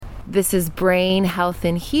This is Brain, Health,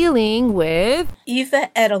 and Healing with Eva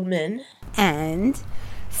Edelman and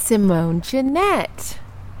Simone Jeanette.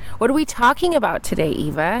 What are we talking about today,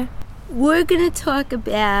 Eva? We're going to talk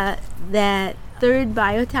about that third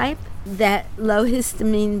biotype, that low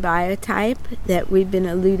histamine biotype that we've been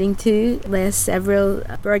alluding to last several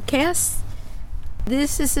broadcasts.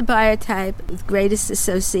 This is the biotype with greatest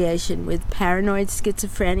association with paranoid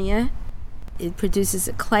schizophrenia. It produces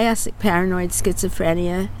a classic paranoid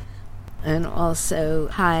schizophrenia and also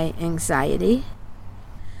high anxiety.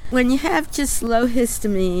 When you have just low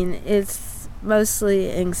histamine, it's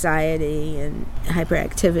mostly anxiety and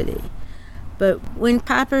hyperactivity. But when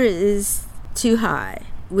copper is too high,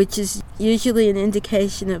 which is usually an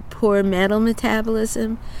indication of poor metal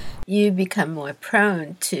metabolism, you become more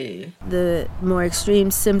prone to the more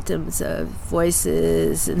extreme symptoms of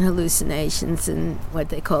voices and hallucinations and what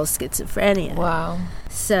they call schizophrenia. Wow.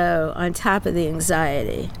 So on top of the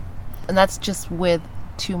anxiety. And that's just with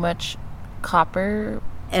too much copper?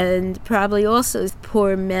 And probably also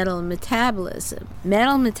poor metal metabolism.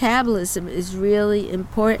 Metal metabolism is really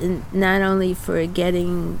important not only for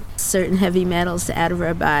getting certain heavy metals out of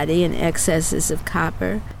our body and excesses of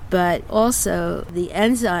copper, but also the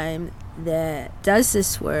enzyme that does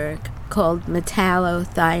this work called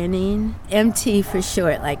metallothionein, MT for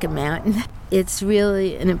short, like a mountain. It's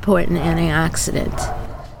really an important antioxidant.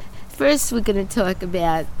 First, we're going to talk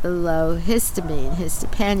about the low histamine,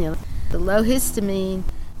 Histapenia. The low histamine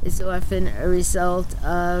is often a result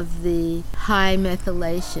of the high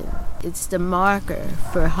methylation. It's the marker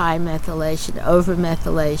for high methylation,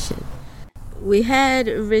 overmethylation. We had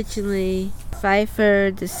originally Pfeiffer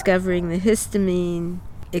discovering the histamine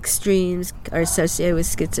extremes are associated with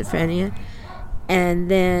schizophrenia, and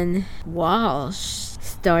then Walsh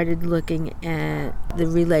started looking at the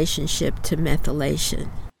relationship to methylation.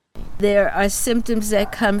 There are symptoms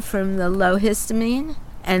that come from the low histamine,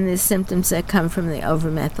 and the symptoms that come from the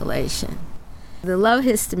overmethylation. The low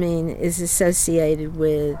histamine is associated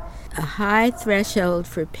with a high threshold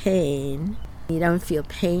for pain. You don't feel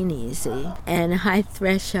pain easy, and a high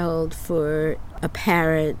threshold for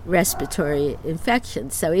apparent respiratory infection.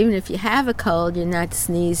 So even if you have a cold, you're not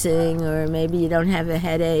sneezing, or maybe you don't have a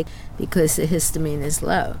headache because the histamine is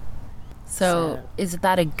low. So is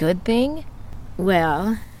that a good thing?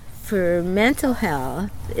 Well, for mental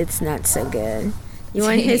health, it's not so good. You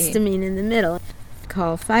want histamine in the middle.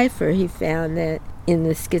 Carl Pfeiffer, he found that in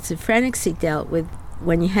the schizophrenics he dealt with,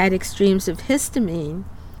 when you had extremes of histamine,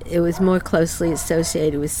 it was more closely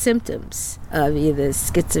associated with symptoms of either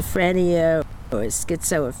schizophrenia or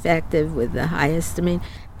schizoaffective with the high histamine.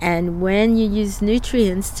 And when you use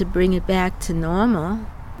nutrients to bring it back to normal,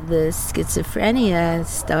 the schizophrenia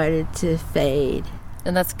started to fade.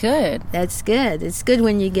 And that's good. That's good. It's good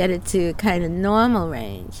when you get it to a kind of normal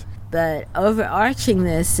range. But overarching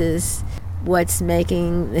this is what's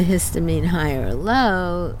making the histamine high or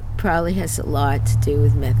low probably has a lot to do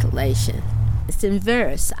with methylation. It's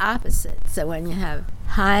inverse, opposite. So when you have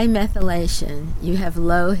high methylation, you have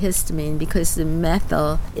low histamine because the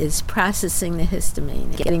methyl is processing the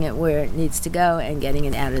histamine, getting it where it needs to go and getting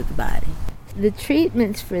it out of the body. The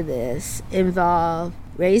treatments for this involve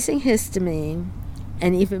raising histamine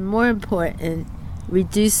and, even more important,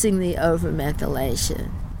 reducing the overmethylation.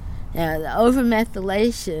 Now, the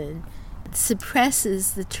overmethylation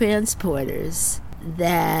suppresses the transporters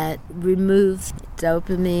that remove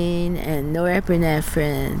dopamine and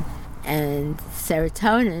norepinephrine and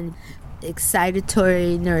serotonin,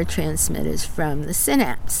 excitatory neurotransmitters, from the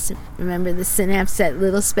synapse. Remember the synapse, that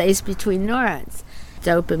little space between neurons.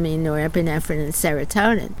 Dopamine, norepinephrine, and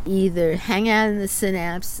serotonin either hang out in the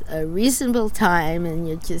synapse a reasonable time and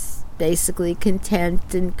you're just basically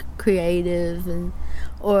content and creative,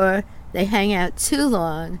 or they hang out too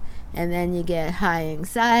long and then you get high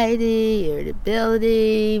anxiety,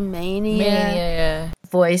 irritability, mania,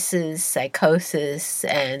 voices, psychosis,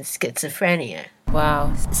 and schizophrenia.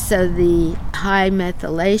 Wow. So the high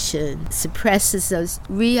methylation suppresses those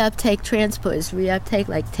reuptake transporters, reuptake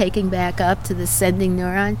like taking back up to the sending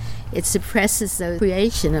neuron. It suppresses the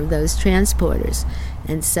creation of those transporters.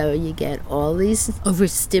 And so you get all these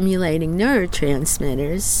overstimulating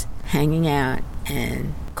neurotransmitters hanging out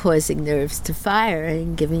and causing nerves to fire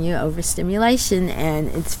and giving you overstimulation and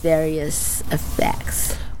its various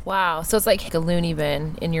effects. Wow. So it's like a loony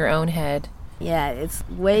bin in your own head. Yeah, it's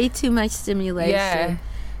way too much stimulation. Yeah.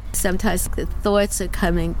 Sometimes the thoughts are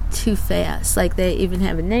coming too fast. Like they even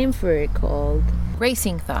have a name for it called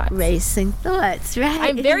racing thoughts. Racing thoughts, right.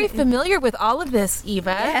 I'm very familiar with all of this,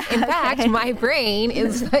 Eva. Yeah, in fact, my brain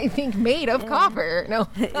is, I think, made of copper. No.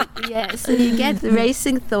 Yeah, so you get the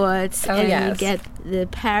racing thoughts, and you get the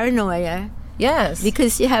paranoia. Yes.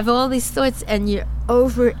 Because you have all these thoughts and you're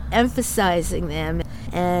overemphasizing them.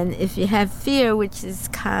 And if you have fear, which is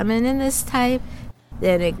common in this type,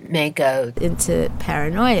 then it may go into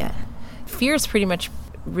paranoia. Fear is pretty much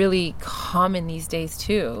really common these days,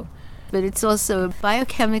 too. But it's also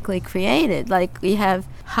biochemically created. Like we have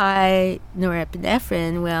high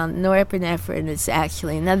norepinephrine. Well, norepinephrine is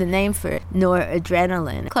actually another name for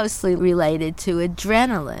noradrenaline, closely related to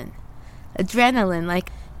adrenaline. Adrenaline,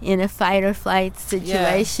 like in a fight or flight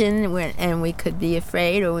situation, and we could be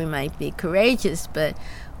afraid or we might be courageous, but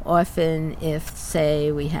often if,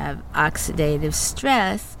 say, we have oxidative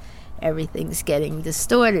stress, everything's getting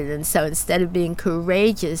distorted, and so instead of being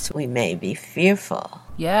courageous, we may be fearful.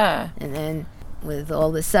 Yeah. And then with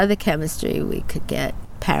all this other chemistry, we could get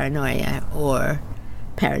paranoia or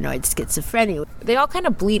paranoid schizophrenia. They all kind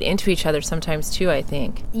of bleed into each other sometimes, too, I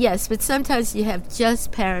think. Yes, but sometimes you have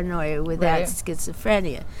just paranoia without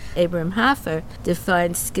schizophrenia. Abraham Hoffer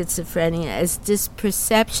defines schizophrenia as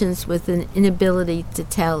disperceptions with an inability to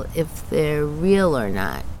tell if they're real or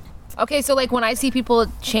not. Okay, so like when I see people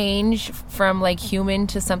change from like human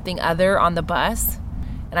to something other on the bus,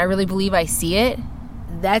 and I really believe I see it.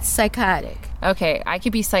 That's psychotic. Okay, I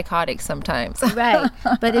could be psychotic sometimes. Right.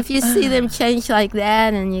 But if you see them change like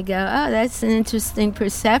that and you go, oh, that's an interesting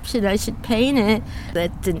perception, I should paint it,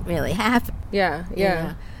 that didn't really happen. Yeah. You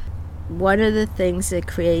know? One of the things that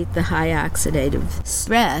create the high oxidative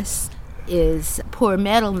stress is poor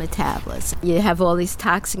metal metabolism. You have all these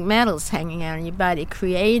toxic metals hanging out in your body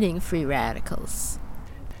creating free radicals.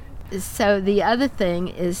 So the other thing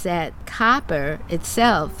is that copper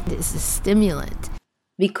itself is a stimulant,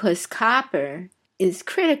 because copper is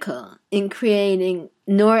critical in creating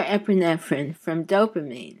norepinephrine from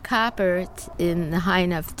dopamine. Copper, in the high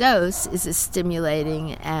enough dose, is as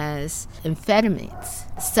stimulating as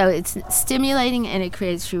amphetamines. So it's stimulating and it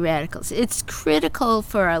creates free radicals. It's critical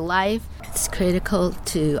for our life. It's critical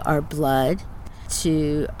to our blood,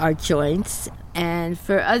 to our joints, and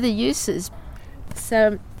for other uses.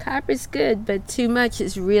 So copper's good, but too much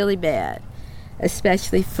is really bad,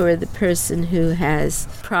 especially for the person who has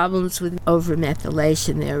problems with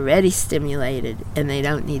overmethylation. They're already stimulated and they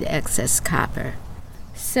don't need excess copper.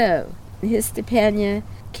 So, Histapenia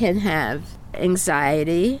can have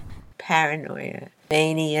anxiety, paranoia,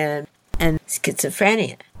 mania, and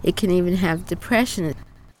schizophrenia. It can even have depression.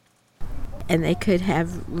 And they could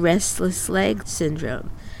have restless leg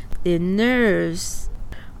syndrome. The nerves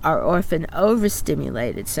are often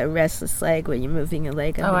overstimulated, so restless leg when you're moving your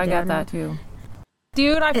leg up and down. I got that too.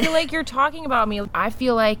 Dude, I feel like you're talking about me. I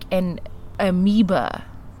feel like an amoeba.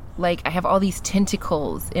 Like I have all these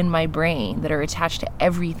tentacles in my brain that are attached to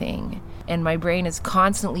everything. And my brain is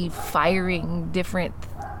constantly firing different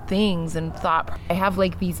things and thought. I have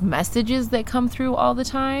like these messages that come through all the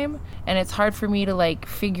time. And it's hard for me to like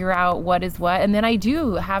figure out what is what. And then I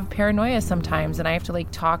do have paranoia sometimes. And I have to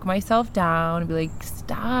like talk myself down and be like,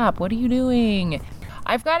 stop, what are you doing?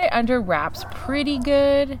 I've got it under wraps pretty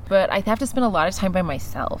good, but I have to spend a lot of time by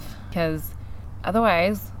myself because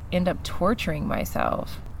otherwise I end up torturing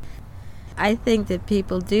myself. I think that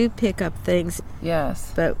people do pick up things.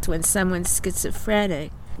 Yes. But when someone's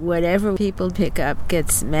schizophrenic, whatever people pick up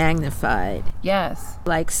gets magnified. Yes.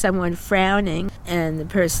 Like someone frowning and the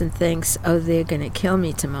person thinks, oh, they're going to kill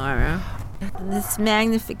me tomorrow. This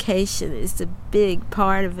magnification is a big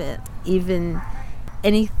part of it. Even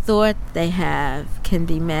any thought they have can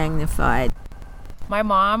be magnified. My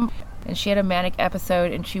mom, and she had a manic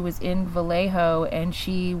episode, and she was in Vallejo, and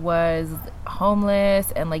she was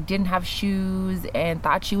homeless and like didn't have shoes and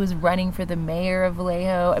thought she was running for the mayor of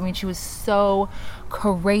Vallejo. I mean, she was so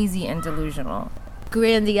crazy and delusional.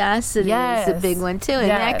 Grandiosity is a big one too, and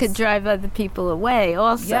that could drive other people away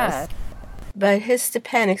also. Yes. But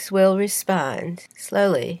histopenics will respond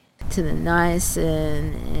slowly to the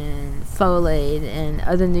niacin and folate and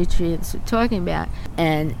other nutrients we're talking about,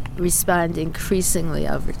 and respond increasingly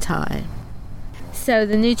over time. So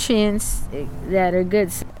the nutrients that are good,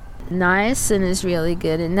 niacin is really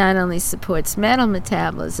good. It not only supports metal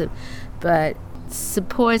metabolism, but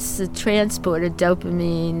supports the transport of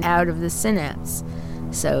dopamine out of the synapse.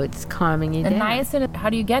 So it's calming you down. And niacin, how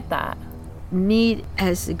do you get that? Meat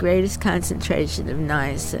has the greatest concentration of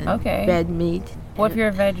niacin. Okay. Red meat. What if you're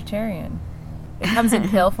a vegetarian? It comes in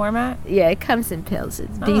pill format? Yeah, it comes in pills.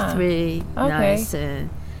 It's B3, niacin.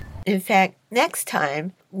 In fact, next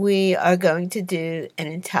time we are going to do an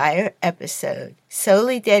entire episode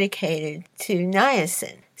solely dedicated to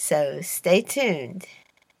niacin. So stay tuned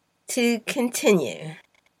to continue.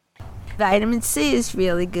 Vitamin C is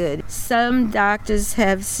really good. Some doctors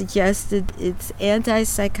have suggested it's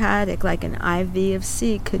antipsychotic, like an IV of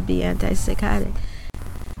C could be antipsychotic.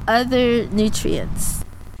 Other nutrients,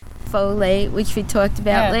 folate, which we talked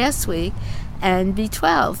about last week, and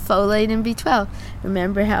B12, folate and B12.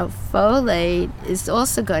 Remember how folate is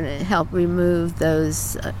also going to help remove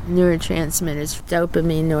those neurotransmitters,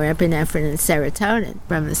 dopamine, norepinephrine, and serotonin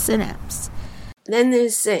from the synapse. Then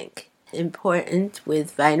there's zinc, important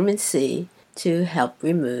with vitamin C to help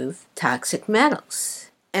remove toxic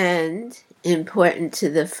metals, and important to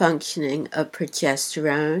the functioning of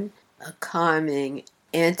progesterone, a calming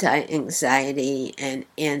anti-anxiety and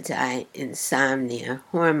anti-insomnia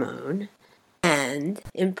hormone, and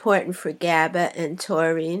important for GABA and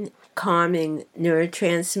taurine, calming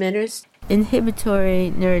neurotransmitters,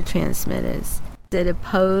 inhibitory neurotransmitters that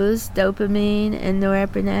oppose dopamine and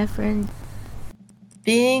norepinephrine.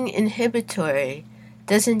 Being inhibitory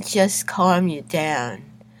doesn't just calm you down,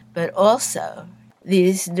 but also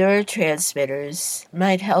these neurotransmitters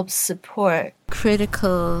might help support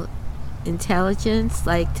critical intelligence,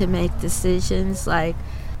 like to make decisions like,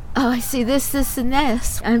 oh, I see this, and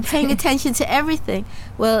this. I'm paying attention to everything.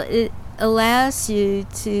 Well, it allows you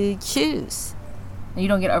to choose. You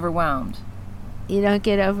don't get overwhelmed. You don't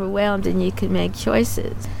get overwhelmed, and you can make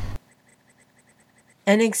choices.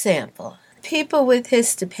 An example. People with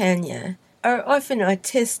histapenia are often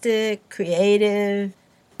autistic, creative.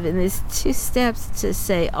 And there's 2 steps to,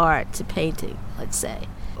 say, art, to painting, let's say,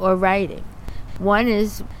 or writing. One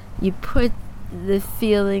is you put the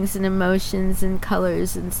feelings and emotions and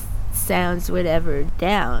colors and sounds, whatever,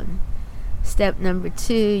 down. Step number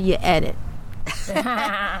 2, you edit.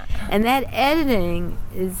 And that editing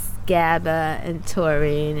is GABA and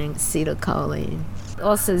taurine and acetylcholine.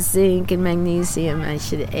 Also zinc and magnesium, I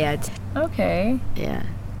should add. Okay. Yeah.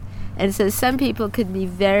 And so some people could be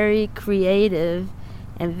very creative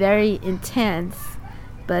and very intense,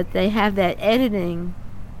 but they have that editing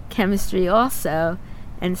chemistry also,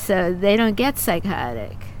 and so they don't get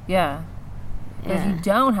psychotic. Yeah. But if you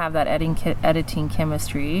don't have that editing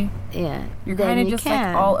chemistry, you're kind of just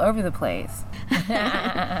like all over the place.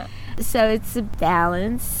 So it's a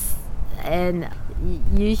balance, and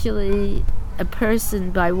usually a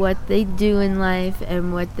person, by what they do in life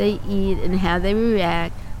and what they eat and how they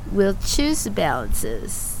react, will choose the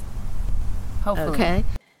balances. Hopefully. Okay?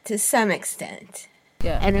 To some extent.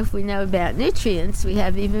 Yeah. And if we know about nutrients, we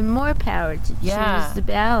have even more power to choose the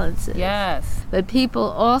balances. Yes. But people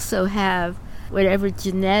also have whatever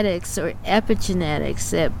genetics or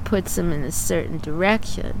epigenetics that puts them in a certain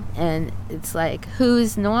direction. And it's like,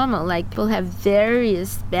 who's normal? Like, people have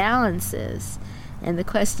various balances. And the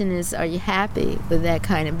question is, are you happy with that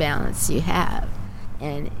kind of balance you have?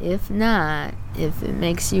 And if not, if it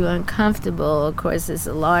makes you uncomfortable, of course, there's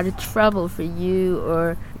a lot of trouble for you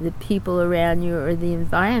or the people around you or the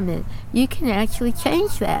environment, you can actually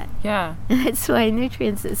change that. Yeah. That's why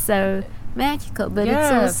nutrients is so magical. But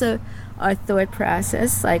it's also our thought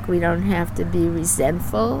process. Like, we don't have to be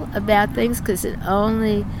resentful about things because it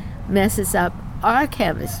only messes up our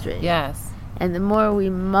chemistry. Yes. And the more we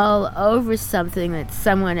mull over something that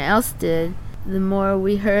someone else did, the more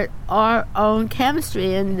we hurt our own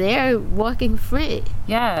chemistry, and they're walking free.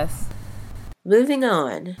 Yes. Moving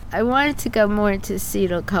on, I wanted to go more into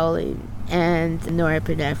acetylcholine and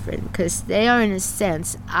norepinephrine because they are, in a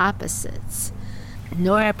sense, opposites.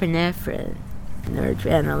 Norepinephrine,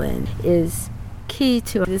 noradrenaline, is key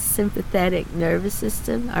to the sympathetic nervous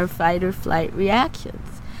system, our fight or flight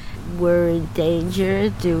reactions. We're in danger.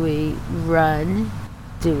 Do we run?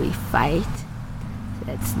 Do we fight?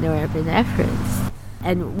 That's norepinephrine.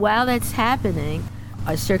 And while that's happening,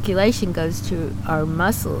 our circulation goes to our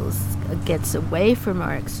muscles, gets away from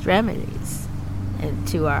our extremities and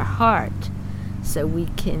to our heart so we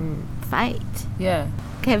can fight. Yeah.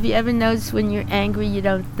 Have you ever noticed when you're angry you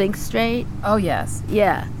don't think straight? Oh, yes.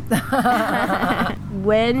 Yeah.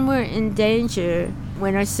 When we're in danger,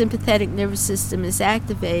 when our sympathetic nervous system is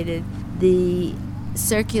activated, the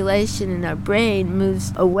circulation in our brain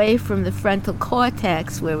moves away from the frontal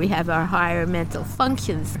cortex, where we have our higher mental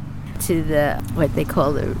functions, to the what they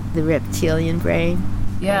call the reptilian brain.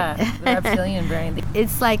 Yeah, the reptilian brain.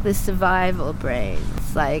 It's like the survival brain.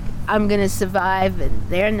 It's like, I'm going to survive, and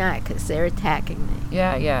they're not because they're attacking me.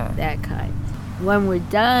 Yeah. That kind. When we're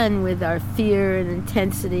done with our fear and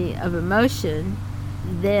intensity of emotion,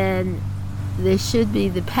 then there should be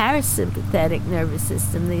the parasympathetic nervous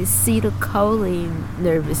system, the acetylcholine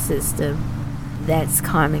nervous system, that's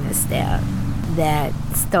calming us down. That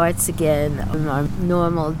starts again on our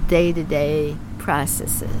normal day-to-day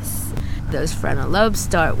processes. Those frontal lobes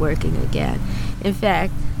start working again. In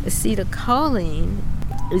fact, Acetylcholine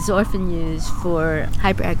is often used for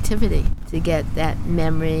hyperactivity to get that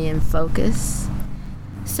memory and focus.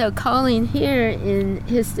 So choline here in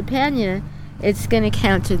Histapenia, it's going to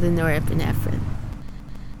counter the norepinephrine.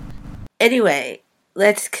 Anyway,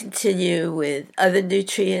 let's continue with other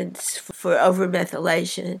nutrients for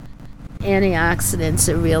overmethylation. Antioxidants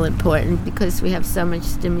are real important because we have so much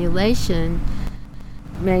stimulation.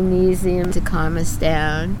 Magnesium to calm us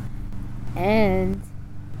down, and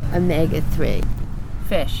omega-3.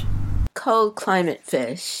 Fish. Cold climate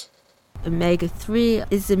fish. Omega-3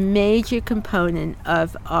 is a major component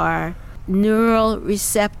of our neural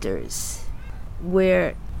receptors,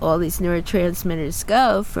 where all these neurotransmitters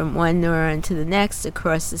go from one neuron to the next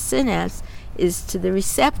across the synapse is to the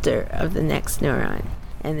receptor of the next neuron.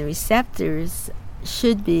 And the receptors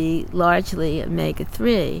should be largely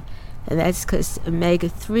omega-3, and that's because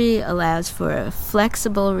omega-3 allows for a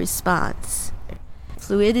flexible response.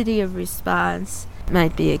 Fluidity of response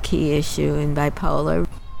might be a key issue in bipolar.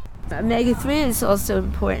 Omega-3 is also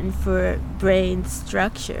important for brain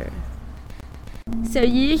structure. So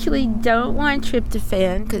you usually don't want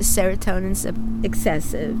tryptophan because serotonin's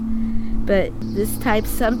excessive, but this type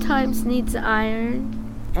sometimes needs iron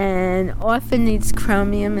and often needs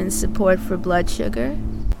chromium and support for blood sugar.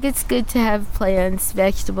 It's good to have plants,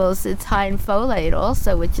 vegetables. It's high in folate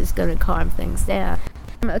also, which is going to calm things down.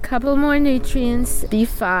 A couple more nutrients.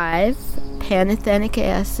 B5, pantothenic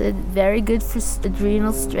acid, very good for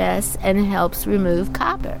adrenal stress and helps remove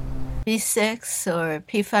copper. B6 or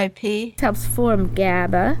P5P helps form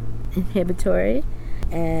GABA, inhibitory,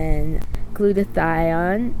 and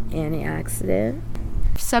glutathione, antioxidant.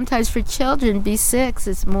 Sometimes for children, B6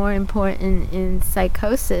 is more important in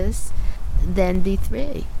psychosis than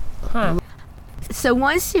B3. Huh. So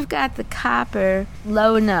once you've got the copper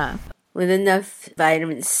low enough, with enough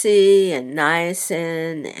vitamin C and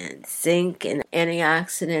niacin and zinc and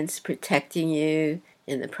antioxidants protecting you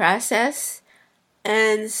in the process,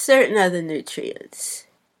 and certain other nutrients,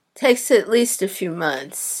 takes at least a few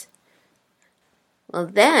months. Well,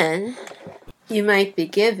 then you might be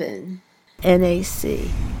given NAC.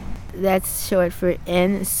 That's short for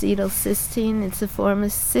N-acetylcysteine. It's a form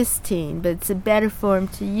of cysteine, but it's a better form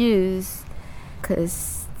to use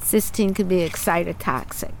because cysteine can be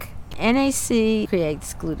excitotoxic. NAC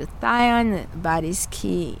creates glutathione, the body's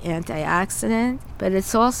key antioxidant, but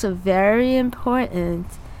it's also very important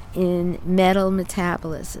in metal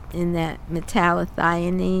metabolism, in that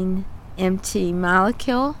metallothionein MT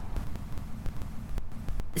molecule.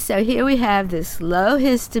 So here we have this low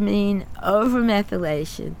histamine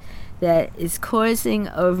overmethylation that is causing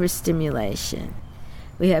overstimulation.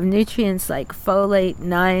 We have nutrients like folate,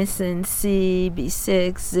 niacin, C,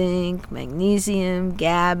 B6, zinc, magnesium,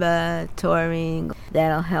 GABA, taurine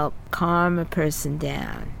that'll help calm a person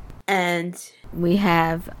down. And we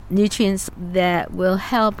have nutrients that will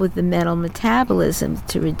help with the metal metabolism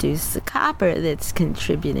to reduce the copper that's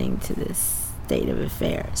contributing to this state of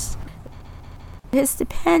affairs.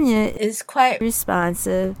 Histapenia is quite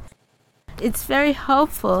responsive. It's very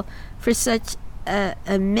hopeful for such an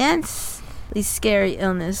immensely scary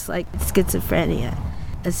illness like schizophrenia,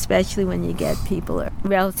 especially when you get people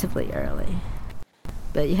relatively early.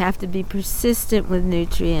 But you have to be persistent with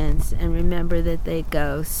nutrients and remember that they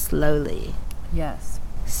go slowly. Yes.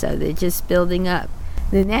 So they're just building up.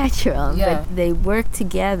 They're natural, but they work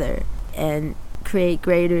together and create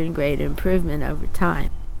greater and greater improvement over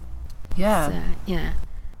time. Yeah. So, yeah.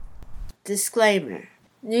 Disclaimer.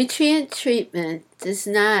 Nutrient treatment does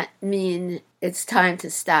not mean it's time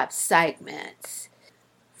to stop psych meds.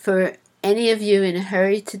 For any of you in a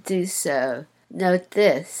hurry to do so, note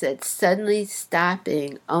this, that suddenly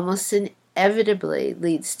stopping almost inevitably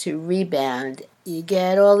leads to rebound. You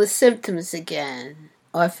get all the symptoms again,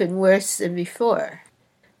 often worse than before.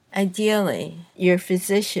 Ideally, your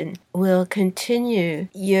physician will continue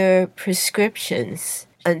your prescriptions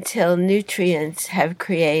until nutrients have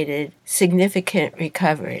created significant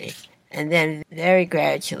recovery, and then very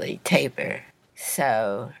gradually taper.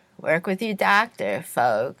 So work with your doctor,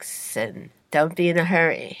 folks, and don't be in a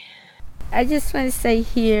hurry. I just want to say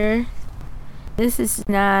here, this is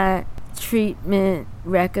not treatment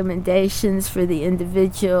recommendations for the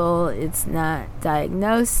individual. It's not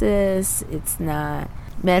diagnosis. It's not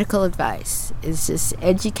medical advice. It's just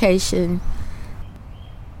education.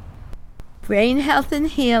 Brain health and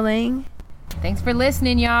healing. Thanks for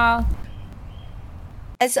listening, y'all.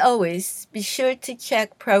 As always, be sure to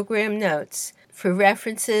check program notes for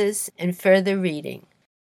references and further reading.